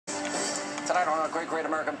Tonight on our Great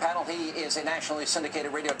American Panel, he is a nationally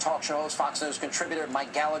syndicated radio talk show host, Fox News contributor.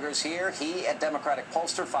 Mike Gallagher's here. He, a Democratic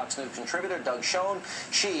pollster, Fox News contributor. Doug Schoen.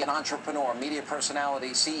 She, an entrepreneur, media personality,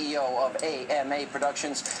 CEO of AMA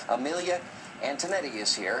Productions. Amelia Antonetti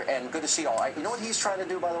is here, and good to see you all. You know what he's trying to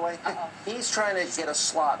do, by the way? He's trying to get a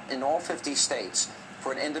slot in all 50 states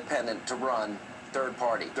for an independent to run third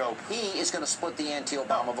party. Dope. He is going to split the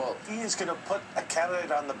anti-Obama vote. He is going to put a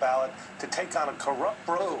candidate on the ballot to take on a corrupt,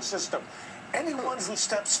 broken system. Anyone who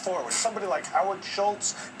steps forward, somebody like Howard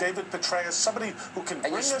Schultz, David Petraeus, somebody who can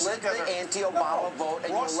bring us together. And you split the anti-Obama vote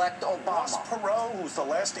and you elect Obama. Ross Perot, who's the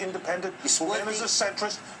last independent who ran as a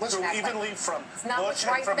centrist, through evenly from It's not Bush what's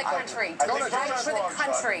right and for from the country. Do what's right for the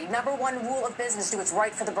country. Number one rule of business, do what's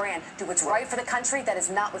right for the brand. Do what's right for the country. That is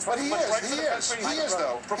not what's right for the country. He is,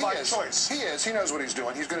 though. Provide choice. He is. He knows what he's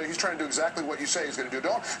doing. He's trying to do exactly what you say he's going to do.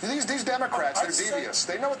 These Democrats, they're devious.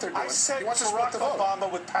 They know what they're doing. I said he wants to split the vote.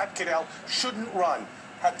 Obama with Pat Goodell shouldn't run.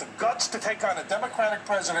 Had the guts to take on a Democratic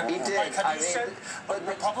president. He did. Like, have you said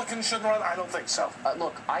Republicans shouldn't run? I don't think so.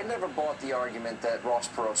 Look, I never bought the argument that Ross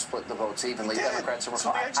Perot split the votes evenly, Democrats and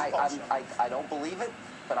Republicans. I don't believe it,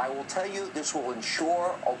 but I will tell you this will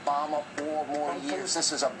ensure Obama 4 more years.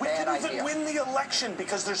 This is a bad idea. We can even win the election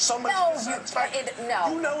because there's so much dissatisfaction.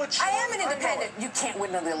 No. You know it's I am an independent. You can't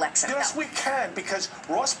win the election. Yes, we can, because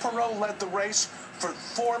Ross Perot led the race for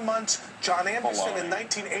 4 months. John Anderson in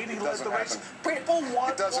 1980 led the race. People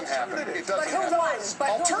want It doesn't happen. It doesn't happen. But who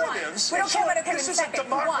won? alternatives. We don't care about This is a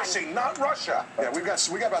democracy, not Russia. Yeah, we got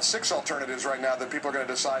about 6 alternatives right now that people are going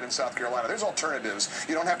to decide in South Carolina. There's alternatives.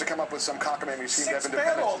 You don't have to come up with some cockamamie scheme to have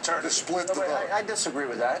independents to split the vote. I disagree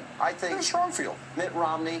with that. I think a strong field. Mitt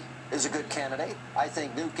Romney is a good candidate. I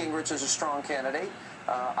think Newt Gingrich is a strong candidate.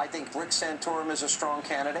 I think Rick Santorum is a strong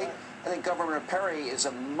candidate. I think Governor Perry is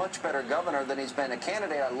a much better governor than he's been a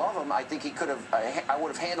candidate. I love him. I think he could have. I would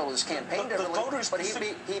have handled his campaign differently. But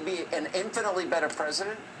he'd be an infinitely better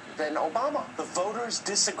president than Obama. The voters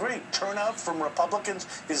disagree. Turnout from Republicans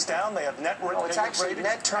is down. They have net ratings. No, it's actually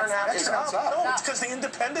net turnout is up. No, it's because the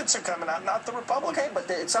independents are coming out, not the Republicans. Okay, but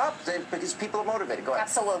it's up because people are motivated. Go ahead.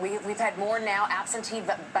 Absolutely. We've had more now absentee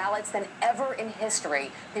ballots than ever in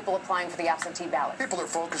history. People applying for the absentee ballot. People are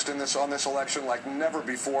focused on this election like never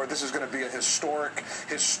before. This is going to be a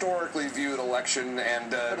historically viewed election,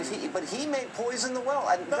 and but he may poison the well.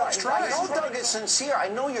 I know Doug is sincere. I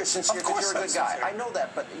know you're sincere because you're a good guy. I know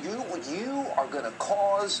that, but you are going to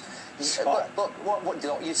cause. Look,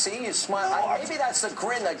 you see, you smile. Maybe that's the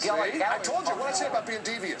grin that Gallagher. I told you what I say about being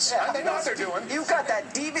devious. Yeah, they know what they're doing. You got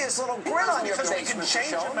that devious little grin on your face. Because we can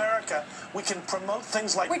change America. We can promote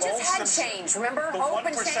things like we just had change. Remember, the hope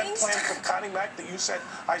and 1% change. plan from Connie Mack that you said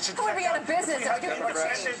I should. Who would be out of business if we I'm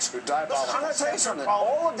going to tell you something.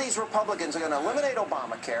 All of these Republicans are going to eliminate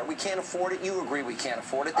Obamacare. We can't afford it. You agree we can't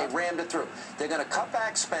afford it. They rammed it through. They're going to cut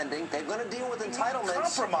back spending. They're going to deal with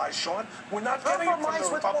entitlements. Compromise, Sean. We're not getting it from the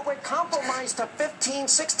Republicans. We're compromised to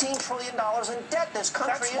 $15–16 trillion in debt. This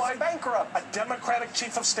country is bankrupt. A Democratic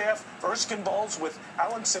chief of staff, Erskine Bowles, with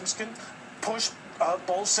Alan Simpson, pushed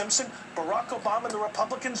Bowles Simpson. Barack Obama and the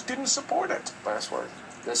Republicans didn't support it. Last word.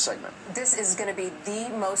 This segment. This is going to be the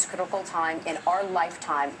most critical time in our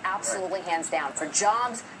lifetime, absolutely hands down, for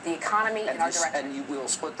jobs, the economy, and our direction. And you will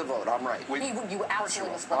split the vote. I'm right. You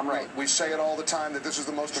absolutely will split the vote. I'm right. We say it all the time that this is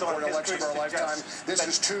the most important election of our lifetime. This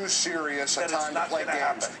is too serious a time to play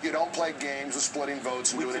games. You don't play games with splitting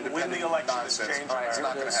votes and doing independent nonsense. It's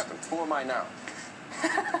not going to happen. Who am I now?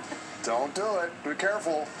 Don't do it. Be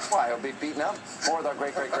careful. Why? I'll be beaten up. More with our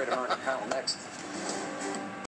Great American Panel next.